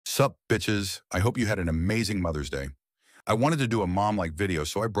Sup, bitches. I hope you had an amazing Mother's Day. I wanted to do a mom-like video,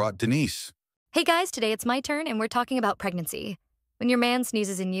 so I brought Denise. Hey guys, today it's my turn and we're talking about pregnancy. When your man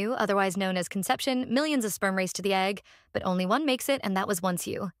sneezes in you, otherwise known as conception, millions of sperm race to the egg, but only one makes it, and that was once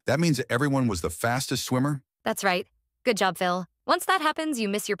you. That means everyone was the fastest swimmer? That's right. Good job, Phil. Once that happens, you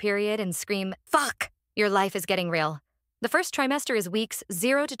miss your period and scream, fuck! Your life is getting real. The first trimester is weeks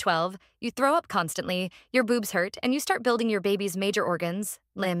 0 to 12. You throw up constantly, your boobs hurt, and you start building your baby's major organs,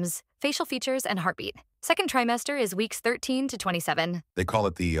 limbs, facial features, and heartbeat. Second trimester is weeks 13 to 27. They call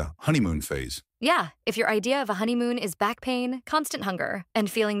it the honeymoon phase. Yeah, if your idea of a honeymoon is back pain, constant hunger, and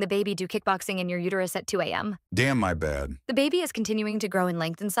feeling the baby do kickboxing in your uterus at 2 a.m. Damn, my bad. The baby is continuing to grow in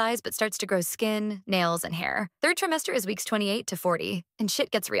length and size, but starts to grow skin, nails, and hair. Third trimester is weeks 28 to 40, and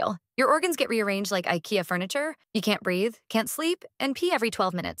shit gets real. Your organs get rearranged like IKEA furniture. You can't breathe, can't sleep, and pee every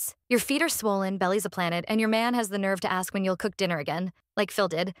 12 minutes. Your feet are swollen, belly's a planet, and your man has the nerve to ask when you'll cook dinner again, like Phil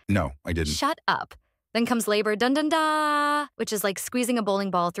did. No, I didn't. Shut up. Then comes labor, dun dun da, which is like squeezing a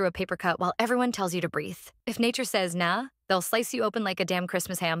bowling ball through a paper cut while everyone tells you to breathe. If nature says nah, they'll slice you open like a damn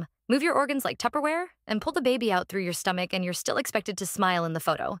Christmas ham, move your organs like Tupperware, and pull the baby out through your stomach, and you're still expected to smile in the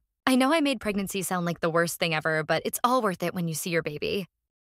photo. I know I made pregnancy sound like the worst thing ever, but it's all worth it when you see your baby.